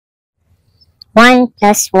1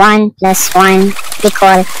 plus 1 plus 1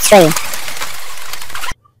 equal 3.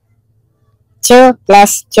 2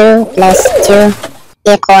 plus 2 plus 2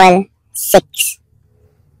 equal 6.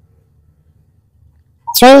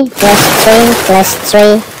 3 plus 3 plus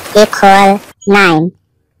 3 equal 9.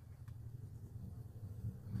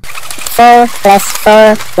 4 plus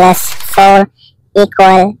 4 plus 4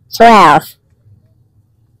 equal 12.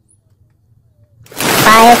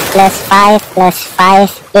 5 plus 5 plus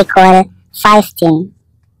 5 equal 15.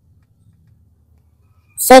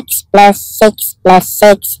 6 plus 6 plus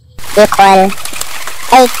 6 equal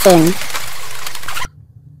 18.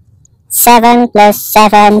 7 plus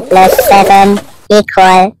 7 plus 7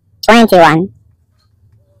 equal 21.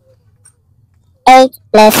 8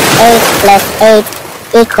 plus 8 plus 8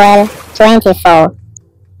 equal 24.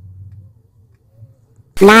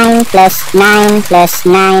 9 plus 9 plus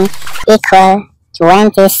 9 equal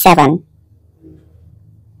 27.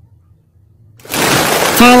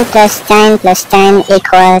 10 plus 10 plus 10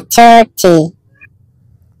 equal 30.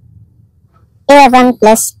 11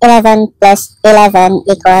 plus 11 plus 11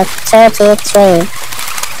 equals 33.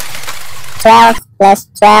 12 plus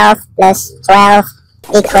 12 plus 12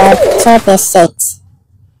 equals 36.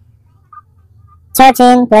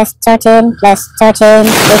 13 plus 13 plus 13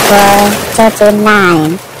 equals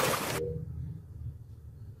 39.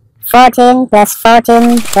 14 plus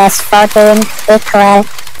 14 plus 14 equals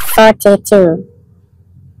 42.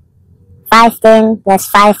 15 plus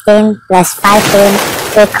 15 plus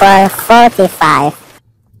 15 equals 45.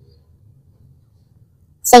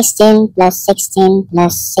 16 plus 16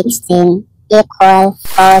 plus 16 equals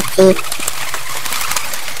 40.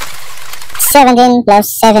 17 plus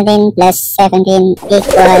 17 plus 17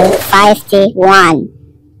 equals 51.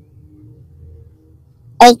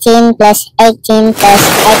 18 plus 18 plus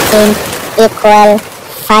 18 equals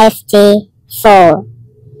 54.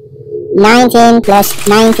 19 plus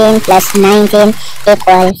 19 plus 19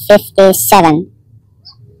 equals 57.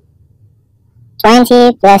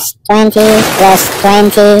 20 plus 20 plus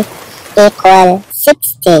 20 equals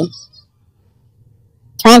 60.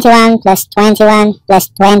 21 plus 21 plus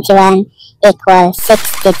 21 equals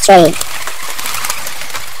 63.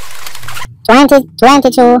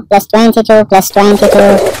 22 plus 22 plus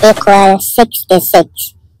 22 equals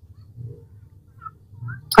 66.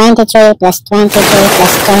 23 plus 23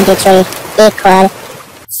 plus 23 equals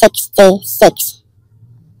 66.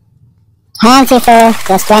 24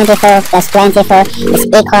 plus 24 plus 24 is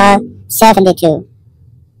equal 72.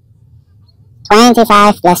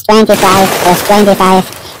 25 plus 25 plus 25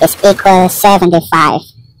 is equal 75.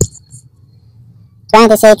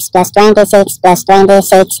 26 plus 26 plus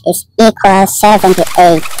 26 is equal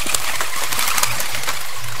 78.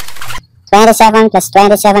 27 plus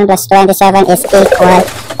 27 plus 27 is equal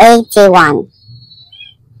 81.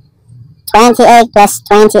 28 plus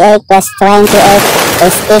 28 plus 28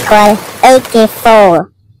 is equal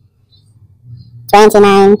 84.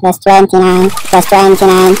 29 plus 29 plus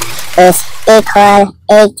 29 is equal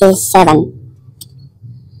 87.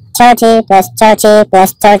 30 plus 30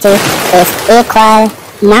 plus 30 is equal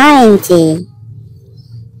 90.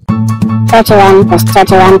 31 plus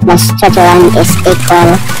 31 plus 31 is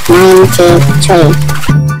equal 93.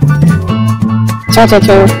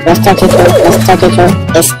 32 plus 32 plus 32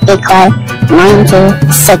 is equal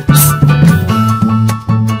 96.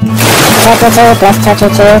 32 plus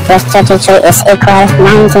 32 plus 32 is equal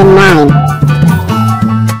 99.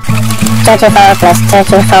 34 plus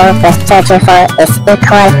 34 plus 34 is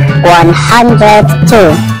equal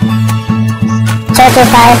 102.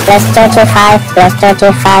 35 plus 35 plus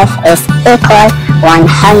 35 is equal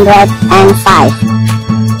 105.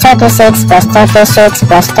 36 plus 36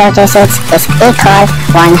 plus 36 is equal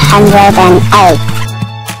 108.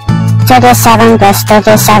 37 plus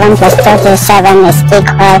 37 plus 37 is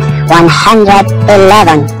equal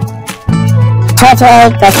 111.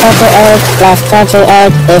 38 plus 38 plus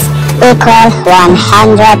 38 is equal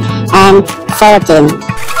 113.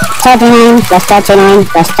 39 plus 39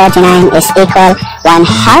 plus 39 is equal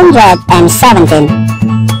 117.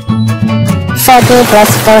 40 plus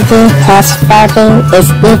 40 plus 40 is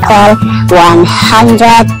equal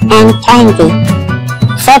 120.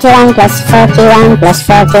 41 plus 41 plus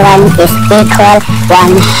 41 is equal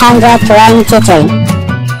 123.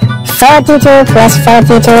 42 plus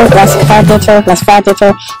 42 plus 42 plus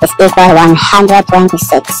 42 is equal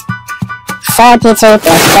 126. 42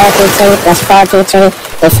 plus 42 plus 42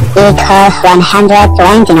 is equal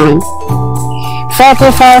 129.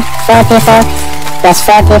 44 plus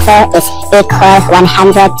 44 is equal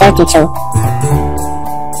 132.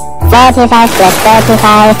 45 plus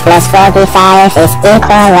 45 plus 45 is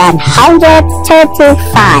equal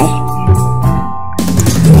 135.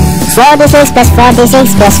 46 plus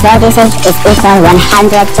 46 plus 46 is equal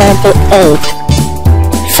 138.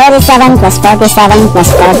 47 plus 47 plus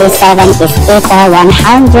 47 is equal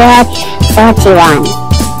 141.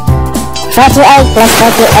 48 plus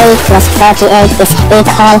 48 plus 48 is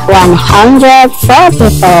equal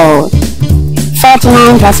 144.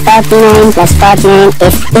 49 plus 49 plus 49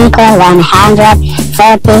 is equal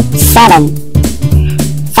 147.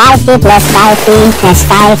 50 plus 50 plus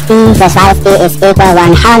 50 plus 50 is equal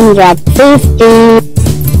 150.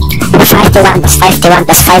 51 plus 51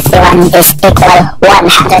 plus 51 is equal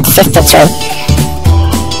 152.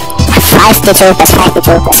 52 plus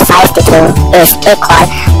 52 plus 52 is equal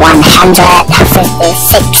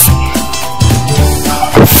 156.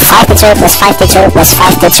 52 plus 52 plus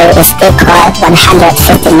 52 is equal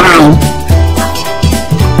 159.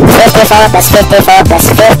 54 plus 54 plus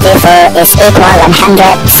 54 is equal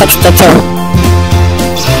 162.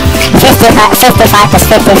 55 plus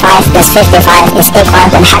 55 plus 55 is equal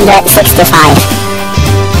 165.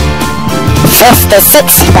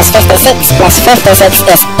 56 plus 56 plus 56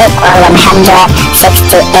 is equal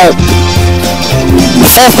 168.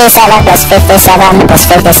 57 plus 57 plus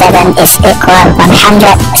 57 is equal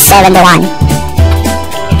 171.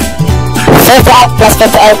 58 plus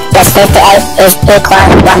 58 plus 58 is equal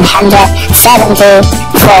 174.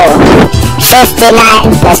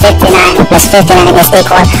 59 plus 59 plus 59 is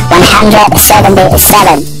equal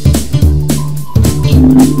 177.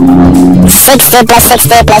 60 plus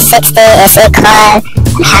 60 plus 60 is equal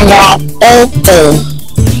 180.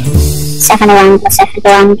 71 plus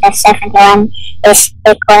 71 plus 71 is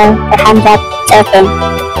equal 113.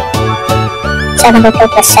 72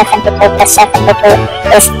 plus 72 plus 72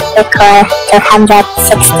 is equal to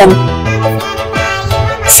 116.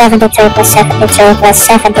 72 plus 72 plus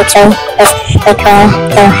 72 is equal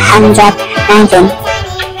to 119.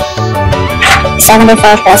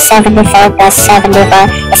 74 plus 74 plus 74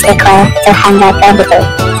 is equal to 122.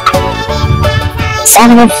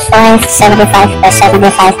 75 plus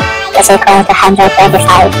 75 is equal to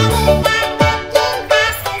 125.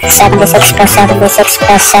 76 plus 76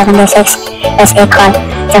 plus 76 is equal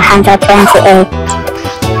to 128.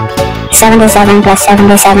 77 plus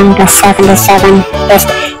 77 plus 77 is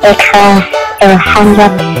equal to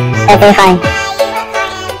 135.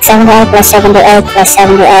 78 plus 78 plus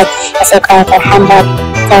 78 is equal to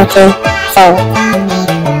 134.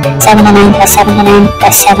 79 plus 79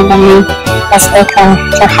 plus 79 is equal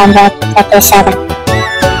to 137.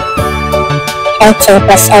 80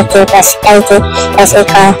 plus 80 plus 80 is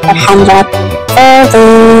equal to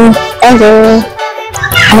 130.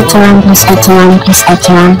 81 plus 81 plus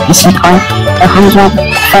 81 is equal to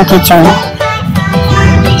 142.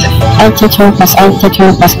 82 plus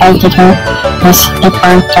 82 plus 82 is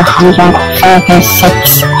equal to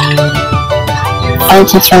 136.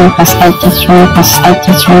 82 plus 82 plus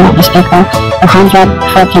 82 is equal to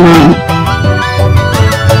 149.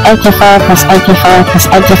 84 plus 84 plus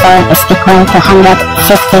 84 is equal to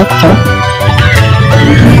 152.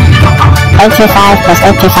 85 plus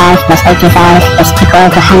 85 plus 85 is equal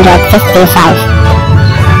to 155.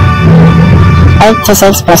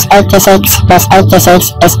 86 plus 86 plus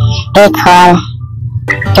 86 is equal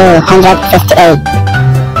to 158.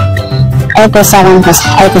 87 plus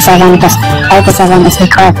 87 plus 87 is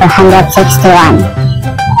equal to 161.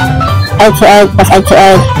 88 plus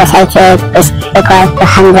 88 plus 88 is equal to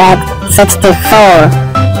 164.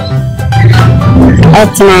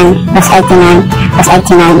 89 plus 89 plus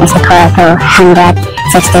 89 is equal to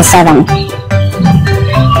 167.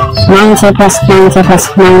 90 plus 90 plus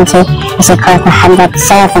 90 is equal to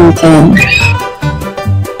 117.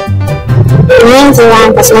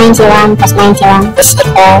 91 plus 91 plus 91 is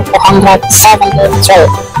equal to 173.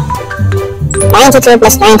 92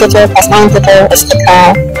 plus 92 plus 92 is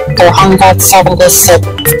equal to 176.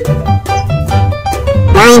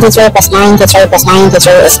 93 plus 93 plus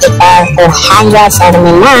 93 is equal to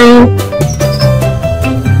 179.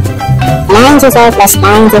 94 plus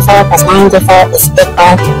 94 plus 94 is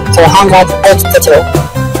equal to 182.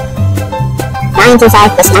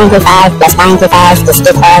 95 plus 95 plus 95 is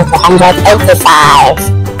equal to 185.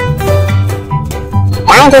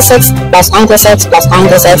 96 plus 96 plus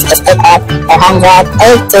 96 is equal to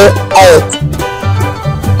 188.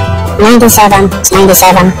 97 plus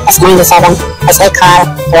 97 plus 97 is equal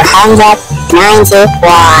to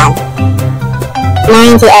 191.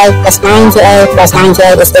 98 plus 98 plus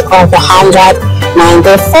 98 is equal to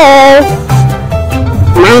 194.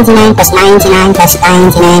 99 plus 99 plus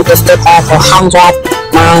 99 is equal to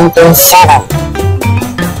 197.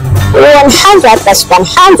 100 plus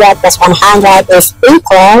 100 plus 100 is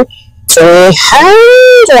equal to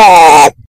 100.